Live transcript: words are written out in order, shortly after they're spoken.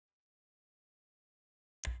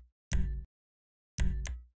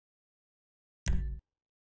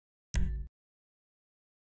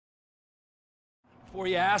Before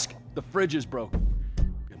you ask, the fridge is broken.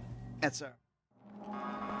 Yes, sir.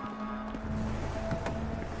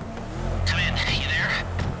 Come in, you there?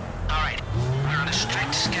 Alright, we're on a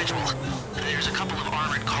strict schedule. There's a couple of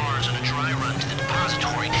armored cars on a dry run to the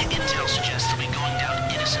depository. Intel suggests they'll be going down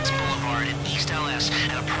Innocence Boulevard in East LS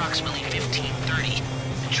at approximately 15:30.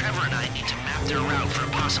 Trevor and I need to map their route for a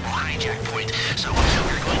possible hijack point, so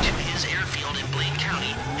we're going to his airfield in Blaine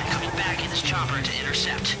County and coming back in his chopper to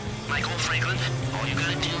intercept. Michael, Franklin, all you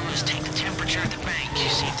gotta do is take the temperature at the bank,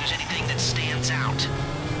 see if there's anything that stands out.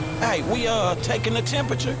 Hey, we taking the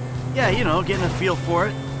temperature? Yeah, you know, getting a feel for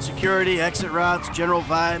it. Security, exit routes, general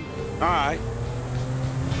vibe. All right.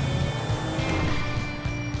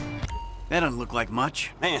 That doesn't look like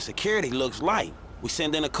much. Man, security looks light. We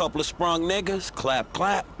send in a couple of sprung niggas, clap,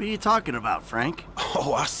 clap. What are you talking about, Frank?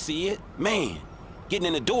 Oh, I see it. Man, getting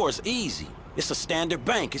in the door is easy. It's a standard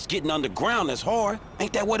bank. It's getting underground that's hard.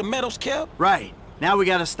 Ain't that where the metal's kept? Right. Now we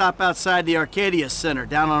gotta stop outside the Arcadia Center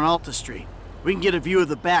down on Alta Street. We can get a view of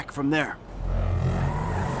the back from there.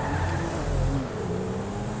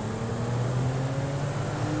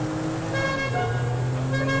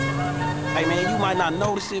 Hey man, you might not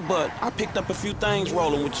notice it, but I picked up a few things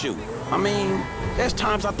rolling with you. I mean, there's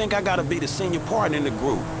times I think I gotta be the senior partner in the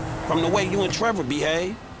group, from the way you and Trevor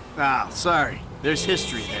behave. Ah, sorry. There's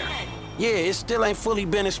history there. Yeah, it still ain't fully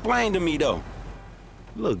been explained to me though.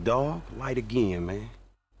 Look, dawg, light again, man.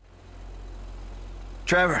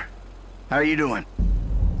 Trevor, how are you doing?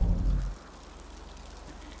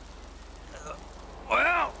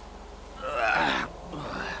 Well,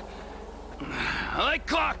 like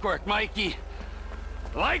clockwork, Mikey.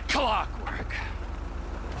 Like clockwork.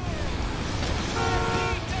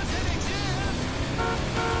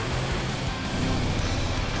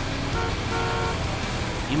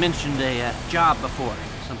 You mentioned a job before.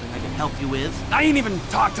 Something I can help you with? I ain't even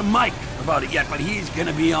talked to Mike about it yet, but he's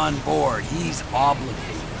gonna be on board. He's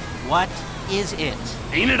obligated. What is it?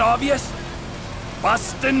 Ain't it obvious?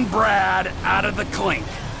 Bustin' Brad out of the clink.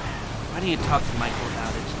 Why don't you talk to Michael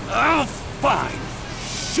about it? Oh, fine.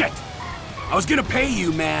 Shit! I was gonna pay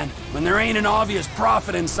you, man, when there ain't an obvious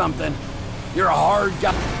profit in something. You're a hard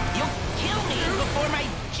guy. You'll kill me before my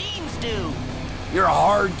genes do! You're a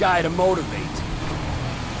hard guy to motivate.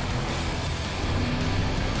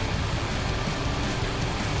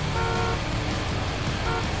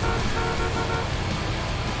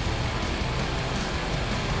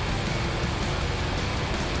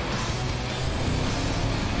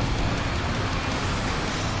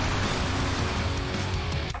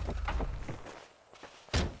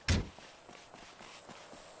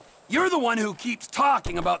 You're the one who keeps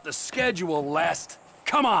talking about the schedule, Lest.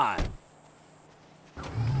 Come on!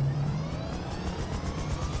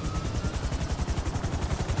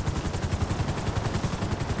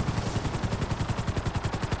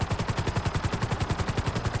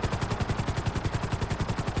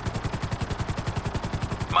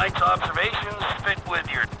 Mike's observations fit with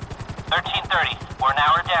your... 13:30. We're an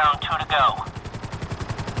hour down, 2 to go.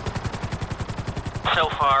 So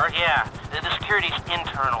far, yeah. The security's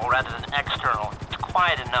internal rather than external. It's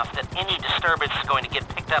quiet enough that any disturbance is going to get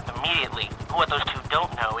picked up immediately. What those two don't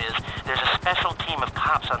know is there's a special team of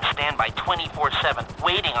cops on standby 24/7,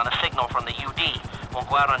 waiting on a signal from the UD. Won't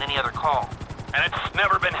go out on any other call. And it's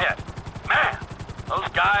never been hit. Man, those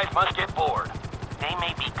guys must get bored. They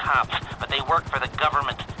may be cops, but they work for the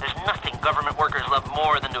government. There's nothing government workers love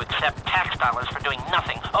more than to accept tax dollars for doing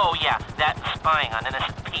nothing. Oh yeah, that and spying on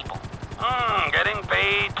innocent people. Getting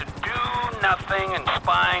paid to do nothing and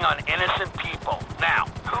spying on innocent people. Now,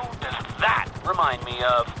 who does that remind me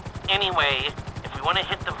of? Anyway, if we want to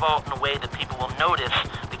hit the vault in a way that people will notice,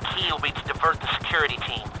 the key will be to divert the security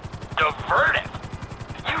team. Divert it?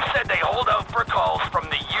 You said they hold out for calls from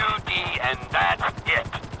the UD and that's it.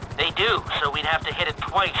 They do, so we'd have to hit it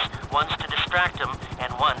twice, once to distract them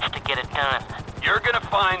and once to get it done. You're gonna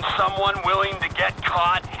find someone willing to get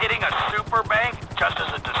caught hitting a super bank just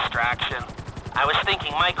as a distraction? I was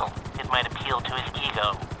thinking Michael. It might appeal to his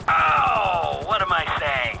ego. Oh, what am I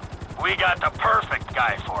saying? We got the perfect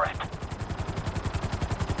guy for it.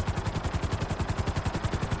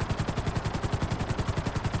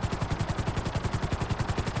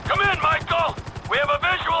 Come in, Michael! We have a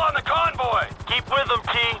visual on the convoy! Keep with them,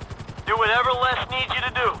 T. Do whatever Les needs you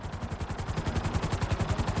to do.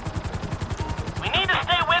 We need to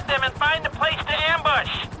stay with them and find a place to ambush.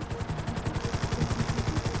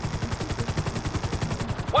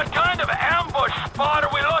 What kind of ambush spot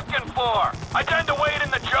are we looking for? I tend to wait in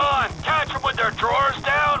the jaw and catch them with their drawers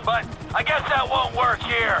down, but I guess that won't work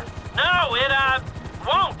here. No, it,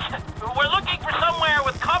 won't. We're looking for somewhere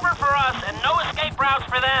with cover for us and no escape routes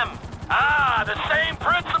for them. Ah, the same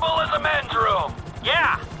principle as a men's room.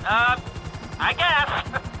 Yeah, I guess.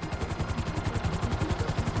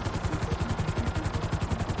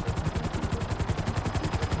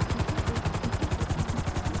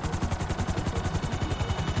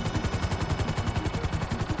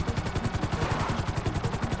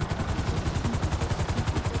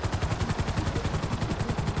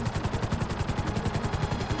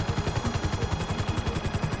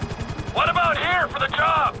 What about here for the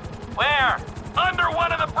job? Where? Under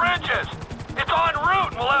one of the bridges. It's en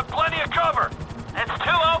route and we'll have plenty of cover. It's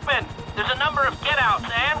too open. There's a number of get-outs,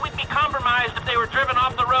 and we'd be compromised if they were driven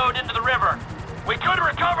off the road into the river. We could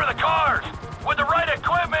recover the cars. With the right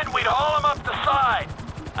equipment, we'd haul them up the side.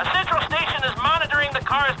 A central station is monitoring the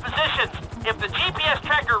car's positions. If the GPS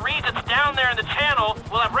tracker reads it's down there in the channel,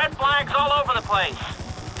 we'll have red flags all over the place.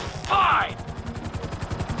 Fine.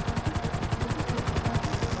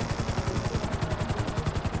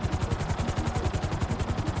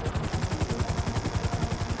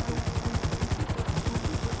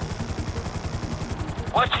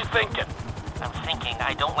 What you thinking? I'm thinking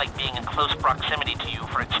I don't like being in close proximity to you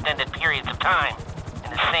for extended periods of time.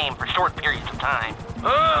 And the same for short periods of time.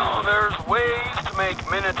 Oh, there's ways to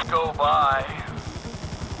make minutes go by.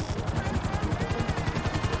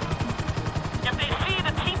 If they see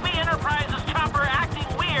the TP Enterprises chopper acting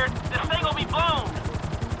weird, this thing will be blown.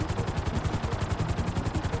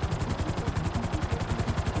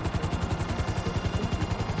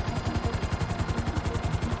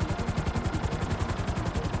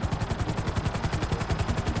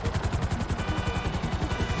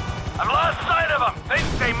 I've lost sight of them. Think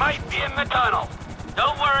they might be in the tunnel.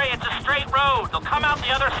 Don't worry, it's a straight road. They'll come out the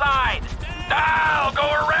other side. I'll go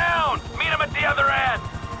around. Meet them at the other end.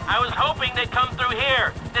 I was hoping they'd come through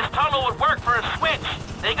here. This tunnel would work for a switch.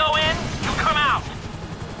 They go in, you come out.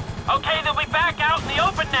 Okay, they'll be back out in the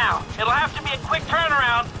open now. It'll have to be a quick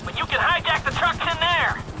turnaround, but you can hijack the trucks in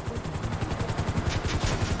there.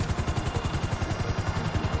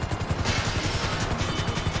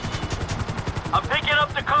 I'm picking up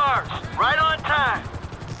the cars. Right on time.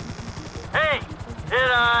 Hey,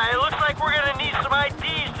 it looks like we're gonna need some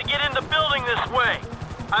IDs to get in the building this way.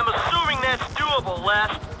 I'm assuming that's doable,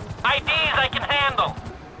 Les. IDs I can handle.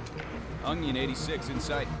 Onion 86 in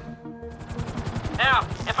sight. Now,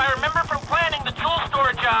 if I remember from planning the jewel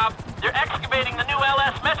store job, they're excavating the new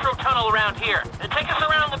LS Metro tunnel around here. They take us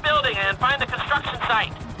around the building and find the construction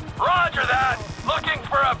site. Roger that. Looking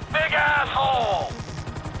for a big-ass hole.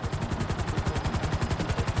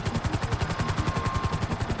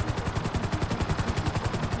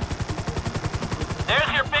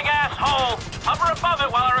 There's your big-ass hole. Hover above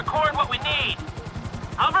it while I record what we need.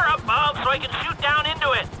 Hover above so I can shoot down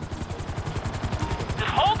into it.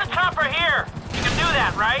 Just hold the chopper here. You can do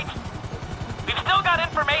that, right? We've still got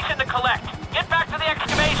information to collect. Get back to the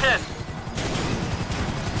excavation.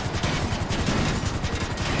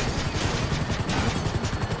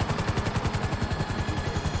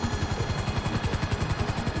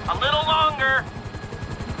 A little longer.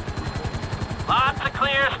 Lots of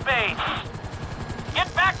clear space.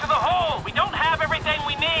 Get back to the hole! We don't have everything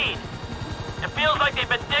we need! It feels like they've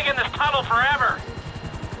been digging this tunnel forever.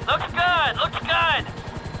 Looks good, looks good!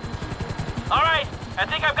 Alright, I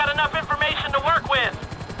think I've got enough information to work with.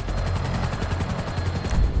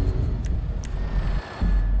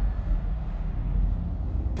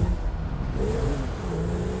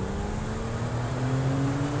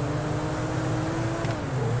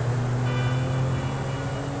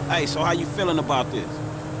 Hey, so how you feeling about this?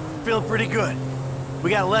 Feeling pretty good. We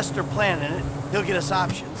got Lester planning it. He'll get us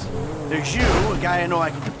options. There's you, a guy I know I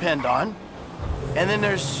can depend on. And then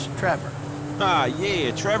there's Trevor. Ah, yeah,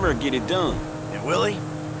 Trevor get it done. And will he?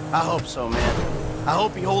 I hope so, man. I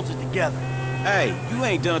hope he holds it together. Hey, you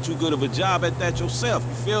ain't done too good of a job at that yourself,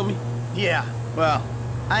 you feel me? Yeah, well,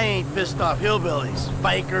 I ain't pissed off hillbillies,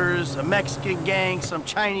 bikers, a Mexican gang, some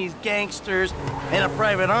Chinese gangsters, and a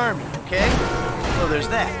private army, okay? So there's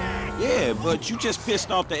that. Yeah, but you just pissed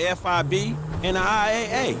off the FIB and the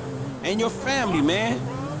IAA. And your family, man.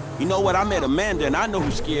 You know what, I met Amanda and I know who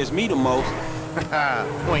scares me the most.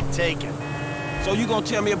 Point taken. So you gonna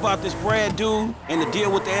tell me about this Brad dude and the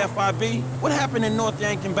deal with the FIB? What happened in North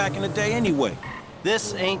Yankton back in the day anyway?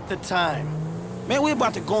 This ain't the time. Man, we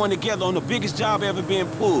about to go in together on the biggest job ever being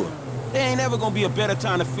pulled. There ain't ever gonna be a better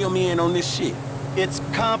time to fill me in on this shit. It's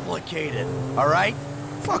complicated, all right?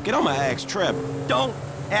 Fuck it, I'ma ask Trevor. Don't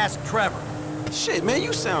ask Trevor. Shit, man,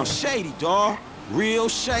 you sound shady, dawg. Real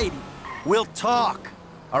shady. We'll talk,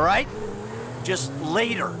 all right? Just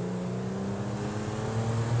later.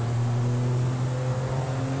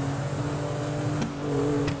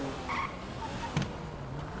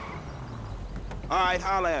 All right,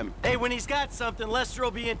 holla at me. Hey, when he's got something, Lester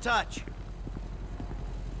will be in touch.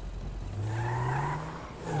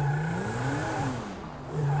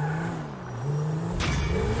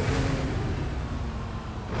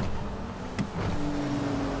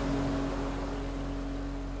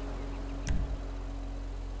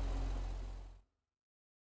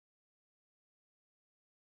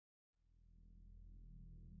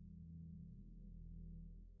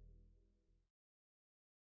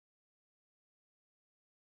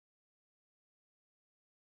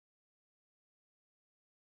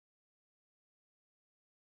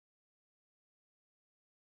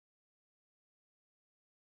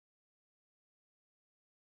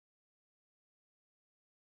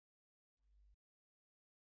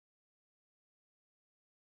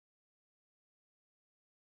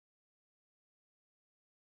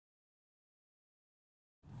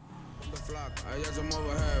 Flaca, ella se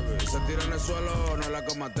mueve heavy, se tira en el suelo, no la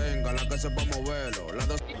que mantenga, la que sepa moverlo. La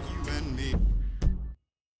dos...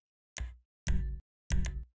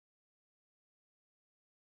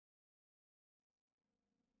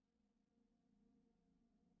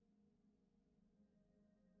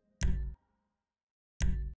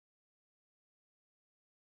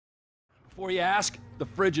 Before you ask, the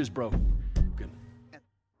fridge is broken.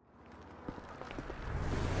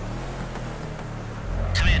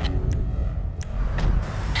 Come in.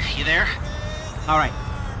 You there? All right.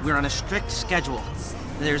 We're on a strict schedule.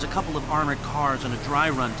 There's a couple of armored cars on a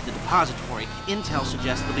dry run to the depository. Intel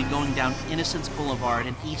suggests they'll be going down Innocence Boulevard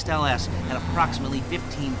in East LS at approximately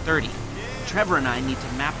 15:30. Trevor and I need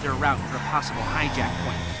to map their route for a possible hijack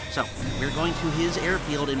point. So, we're going to his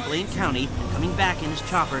airfield in Blaine County and coming back in his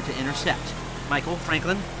chopper to intercept. Michael,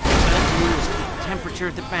 Franklin, what I have to do is keep the temperature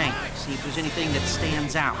at the bank, see if there's anything that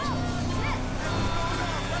stands out.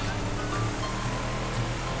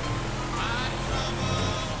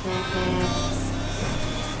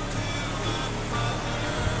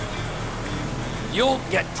 You'll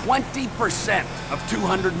get 20% of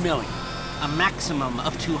 200 million. A maximum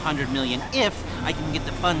of 200 million if I can get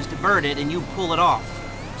the funds diverted and you pull it off.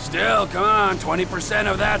 Still, come on,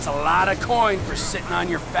 20% of that's a lot of coin for sitting on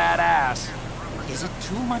your fat ass. Is it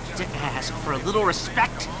too much to ask for a little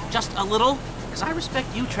respect? Just a little? Because I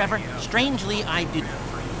respect you, Trevor. Strangely, I do.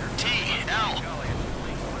 T.L.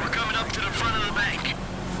 We're coming up to the front of the bank.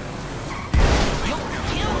 You'll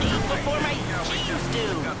kill me before my jeans do.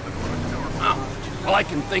 Oh, well, I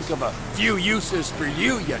can think of a few uses for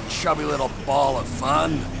you, you chubby little ball of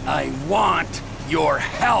fun. I want your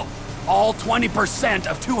help. All 20%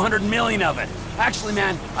 of 200 million of it. Actually,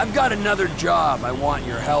 man, I've got another job I want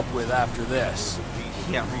your help with after this.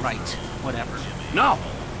 Yeah, right. Whatever. No,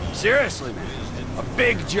 seriously, man. A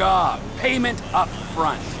big job. Payment up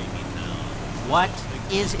front. What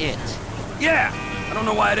is it? Yeah, I don't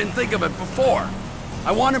know why I didn't think of it before.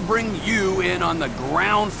 I want to bring you in on the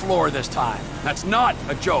ground floor this time. That's not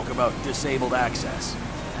a joke about disabled access.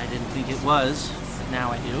 I didn't think it was, but now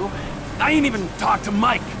I do. I ain't even talked to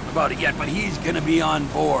Mike about it yet, but he's gonna be on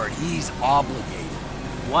board. He's obligated.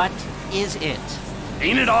 What is it?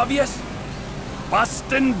 Ain't it obvious?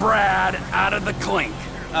 Bustin' Brad out of the clink.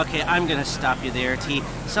 Okay, I'm gonna stop you there, T.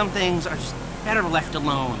 Some things are just better left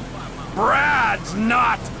alone. Brad's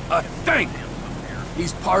not a thing.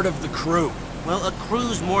 He's part of the crew. Well, a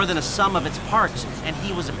crew's more than a sum of its parts, and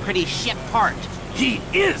he was a pretty shit part. He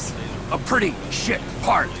is a pretty shit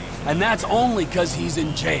part, and that's only 'cause he's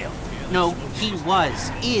in jail. No, he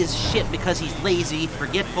is shit because he's lazy,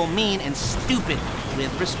 forgetful, mean, and stupid,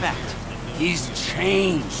 with respect. He's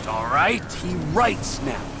changed, all right? He writes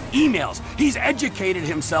now, emails. He's educated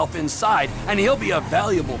himself inside, and he'll be a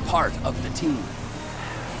valuable part of the team.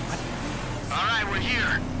 All right, we're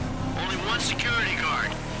here. Only one security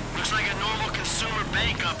guard. Looks like a normal consumer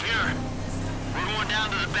bank up here. We're going down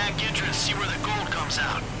to the back entrance, see where the gold comes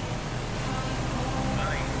out.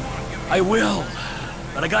 I will,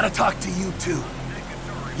 but I gotta talk to you too.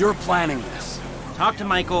 You're planning this. Talk to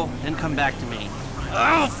Michael, then come back to me.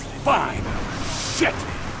 Oh, fine. Shit.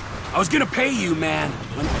 I was gonna pay you, man.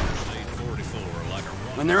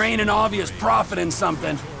 When there ain't an obvious profit in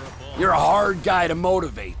something, you're a hard guy to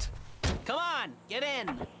motivate. Come on, get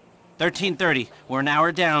in. 13:30. We're an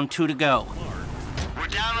hour down, 2 to go. We're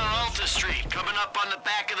down on Alta Street, coming up on the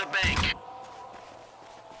back of the bank.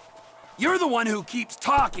 You're the one who keeps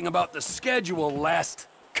talking about the schedule, Lest.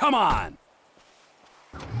 Come on.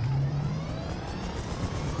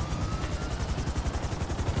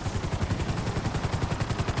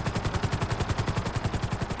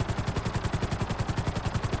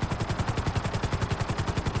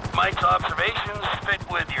 Mike's observations fit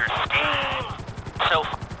with your scheme. So,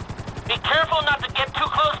 Be careful not to get too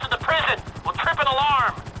close to the prison. We'll trip an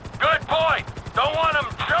alarm. Good point. Don't want them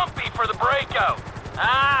jumpy for the breakout.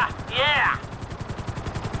 Ah, yeah.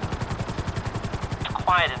 It's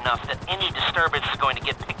quiet enough that any disturbance is going to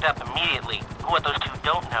get picked up immediately. What those two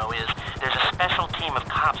don't know is there's a special team of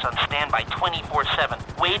cops on standby 24/7,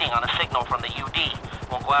 waiting on a signal from the UD.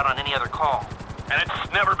 Won't go out on any other call. And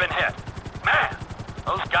it's never been hit. Man,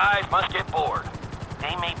 those guys must get bored.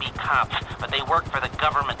 They may be cops, but they work for the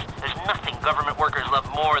government. There's nothing government workers love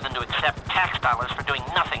more than to accept tax dollars for doing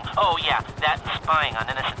nothing. Oh yeah, that and spying on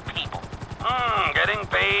innocent people. Getting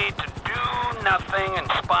paid to do nothing and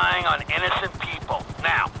spying on innocent people.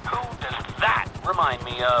 Now, who does that remind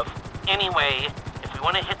me of? Anyway, if we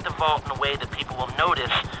want to hit the vault in a way that people will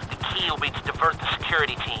notice, the key will be to divert the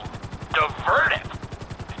security team. Divert it?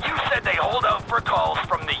 You said they hold out for calls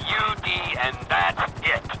from the UD and that's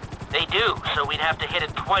it. They do, so we'd have to hit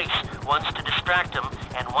it twice, once to distract them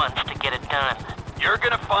and once to get it done. You're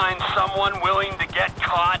gonna find someone willing to get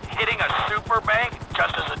caught hitting a super bank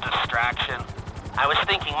just as a distraction? I was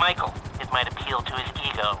thinking Michael. It might appeal to his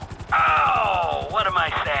ego. Oh, what am I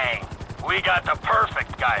saying? We got the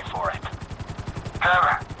perfect guy for it.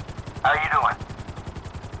 Trevor, how you doing?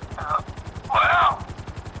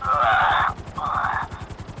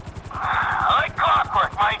 Like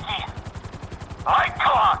clockwork, Mikey. Like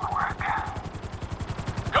clockwork.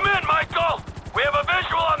 Come in, Michael. We have a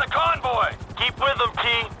visual on the convoy. Keep with them,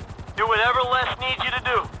 T. Do whatever Les needs you to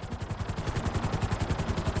do.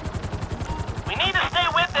 We need to stay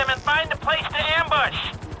with them and find a place to ambush.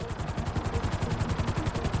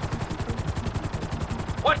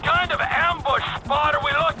 What kind of ambush spot are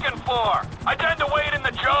we looking for? I tend to wait in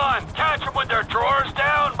the John, catch them with their drawers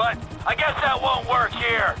down, but I guess that won't work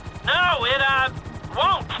here. No, it,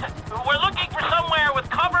 won't. We're looking for somewhere with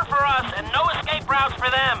cover for us and no escape routes for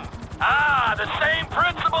them. Ah, the same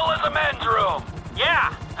principle as a men's room.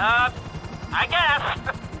 Yeah, I guess.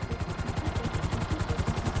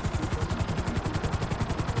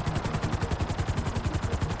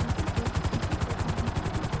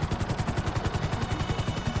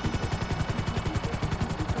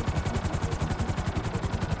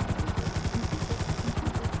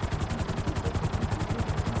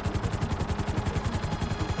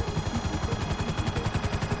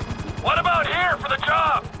 What about here for the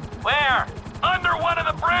job? Where? Under one of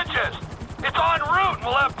the bridges. It's en route and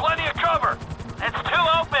we'll have plenty of cover. It's too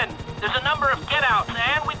open. There's a number of get-outs,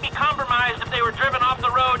 and we'd be compromised if they were driven off the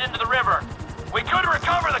road into the river. We could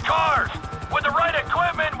recover the cars. With the right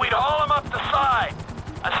equipment, we'd haul them up the side.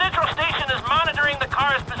 A central station is monitoring the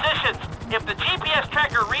car's positions. If the GPS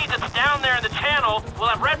tracker reads it's down there in the channel, we'll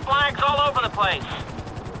have red flags all over the place.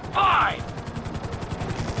 Fine.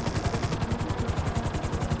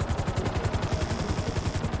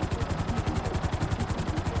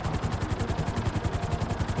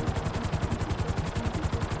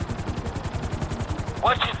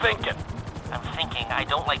 What you thinking? I'm thinking I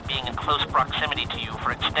don't like being in close proximity to you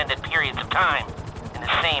for extended periods of time. And the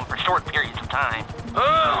same for short periods of time.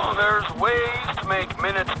 Oh, there's ways to make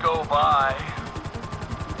minutes go by.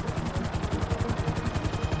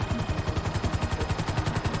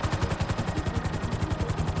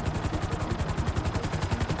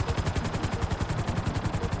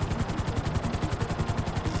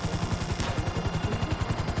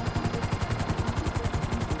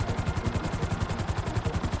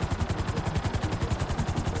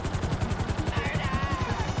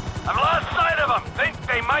 I've lost sight of them. Think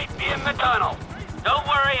they might be in the tunnel. Don't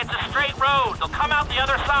worry, it's a straight road. They'll come out the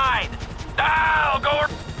other side. I'll go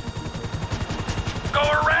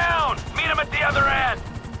around. Meet them at the other end.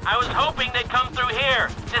 I was hoping they'd come through here.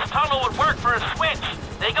 This tunnel would work for a switch.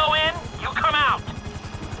 They go in, you come out.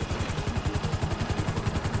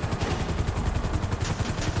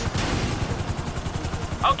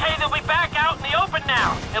 Okay, they'll be back out in the open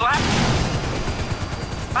now. It'll have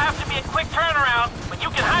to be a quick turnaround, but you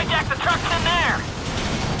can hijack the trucks in there.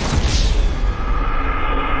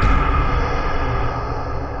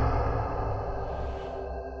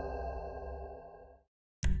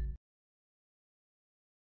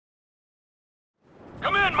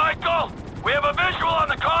 Come in, Michael. We have a visual on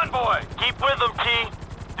the convoy. Keep with them, T.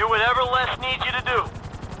 Do whatever Les needs you to do.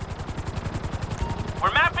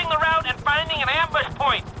 We're mapping the route and finding an ambush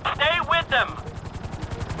point. Stay with them.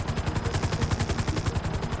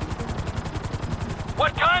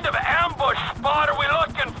 What kind of ambush spot are we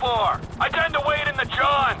looking for? I tend to wait in the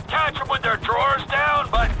John, catch them with their drawers down,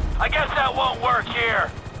 but I guess that won't work here.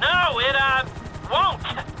 No, it, won't.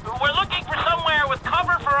 We're looking for somewhere with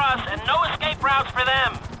cover for us and no escape routes for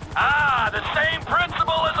them. Ah, the same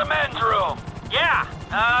principle as a men's room. Yeah,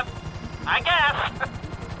 I guess.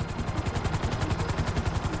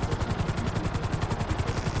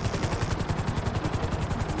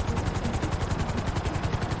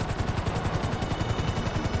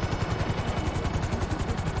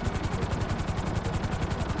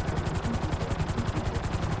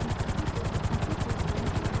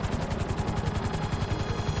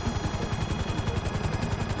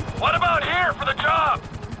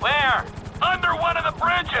 Where? Under one of the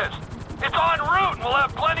bridges. It's en route and we'll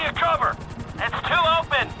have plenty of cover. It's too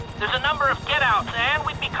open. There's a number of get-outs, and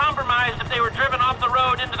we'd be compromised if they were driven off the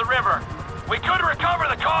road into the river. We could recover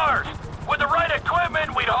the cars. With the right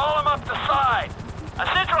equipment, we'd haul them up the side. A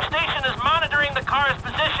central station is monitoring the car's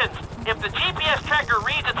positions. If the GPS tracker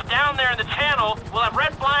reads it's down there in the channel, we'll have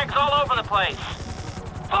red flags all over the place.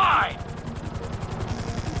 Fine.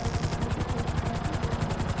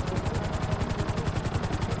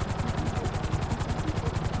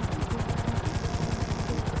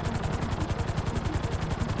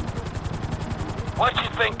 What you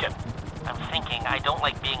thinking? I'm thinking I don't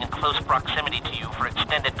like being in close proximity to you for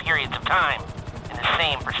extended periods of time. And the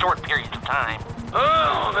same for short periods of time.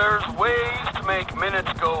 Oh, there's ways to make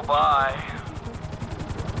minutes go by.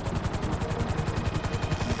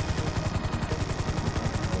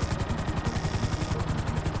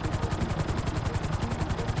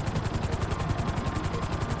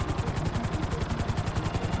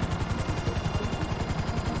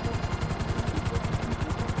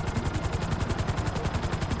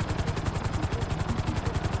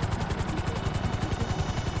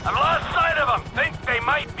 I've lost sight of them. Think they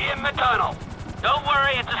might be in the tunnel. Don't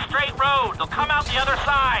worry, it's a straight road. They'll come out the other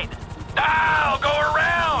side. I'll go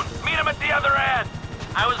around. Meet them at the other end.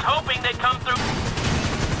 I was hoping they'd come through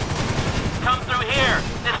here.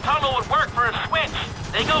 This tunnel would work for a switch.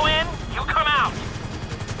 They go in, you come out.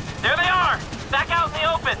 There they are, back out in the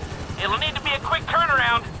open. It'll need to be a quick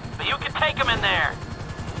turnaround, but you can take them in there.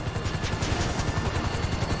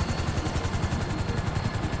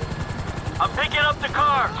 I'm picking up the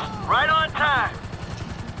cars, right on time.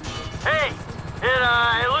 Hey,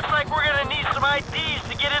 it looks like we're gonna need some IDs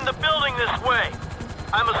to get in the building this way.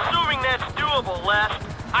 I'm assuming that's doable, Les.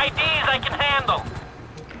 IDs I can handle.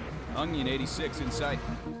 Onion 86 in sight.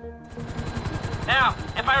 Now,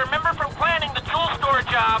 if I remember from planning the tool store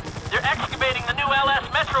job, they're excavating the new LS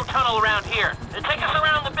Metro tunnel around here. They take us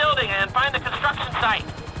around the building and find the construction site.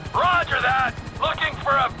 Roger that. Looking for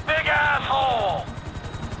a big asshole.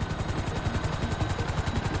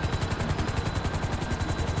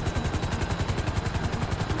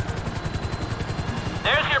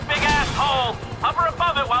 There's your big ass hole. Hover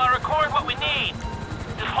above it while I record what we need.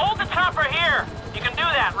 Just hold the chopper here. You can do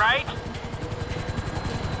that, right?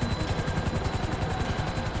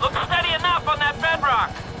 Looks steady enough on that bedrock.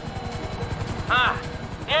 Huh.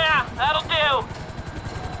 Yeah, that'll do.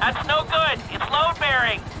 That's no good. It's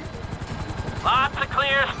load-bearing. Lots of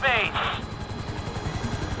clear space.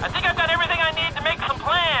 I think I've got everything I need to make some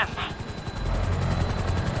plans.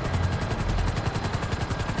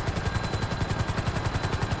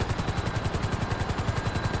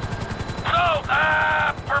 So,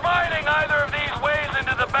 providing either of these ways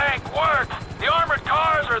into the bank works, the armored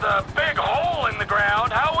cars are the big hole in the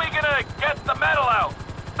ground. How are we gonna get the metal out?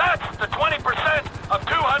 That's the 20% of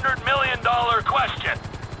 $200 million question.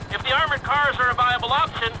 If the armored cars are a viable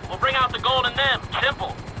option, we'll bring out the gold in them.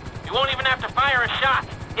 Simple. You won't even have to fire a shot,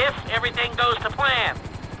 if everything goes to plan.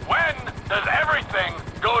 When does everything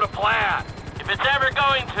go to plan? If it's ever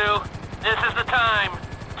going to, this is the time.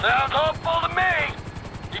 Sounds hopeful to me.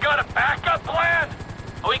 You got a backup plan?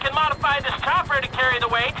 We can modify this chopper to carry the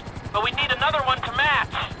weight, but we need another one to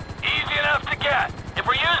match. Easy enough to get. If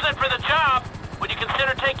we're using it for the job, would you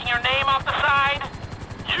consider taking your name off the side?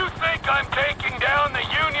 You think I'm taking down the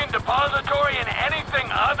Union Depository in anything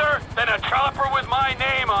other than a chopper with my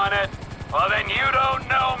name on it? Well, then you don't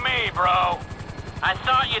know me, bro. I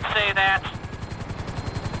thought you'd say that.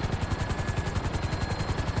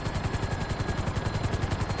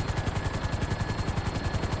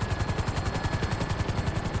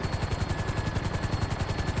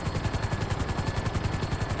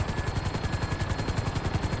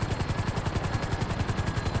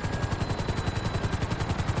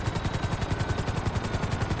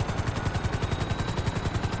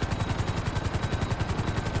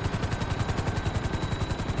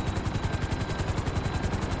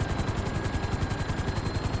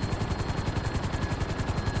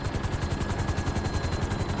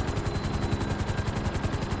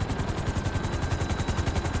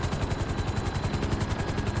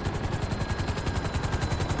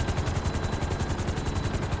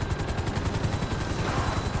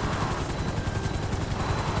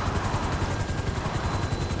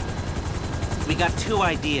 We got two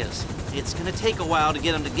ideas. It's gonna take a while to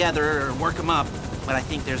get them together or work them up, but I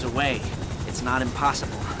think there's a way. It's not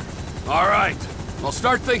impossible. All right, I'll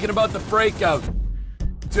start thinking about the breakout.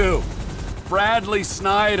 2. Bradley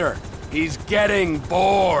Snyder. He's getting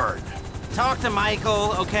bored. Talk to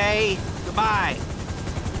Michael, okay? Goodbye.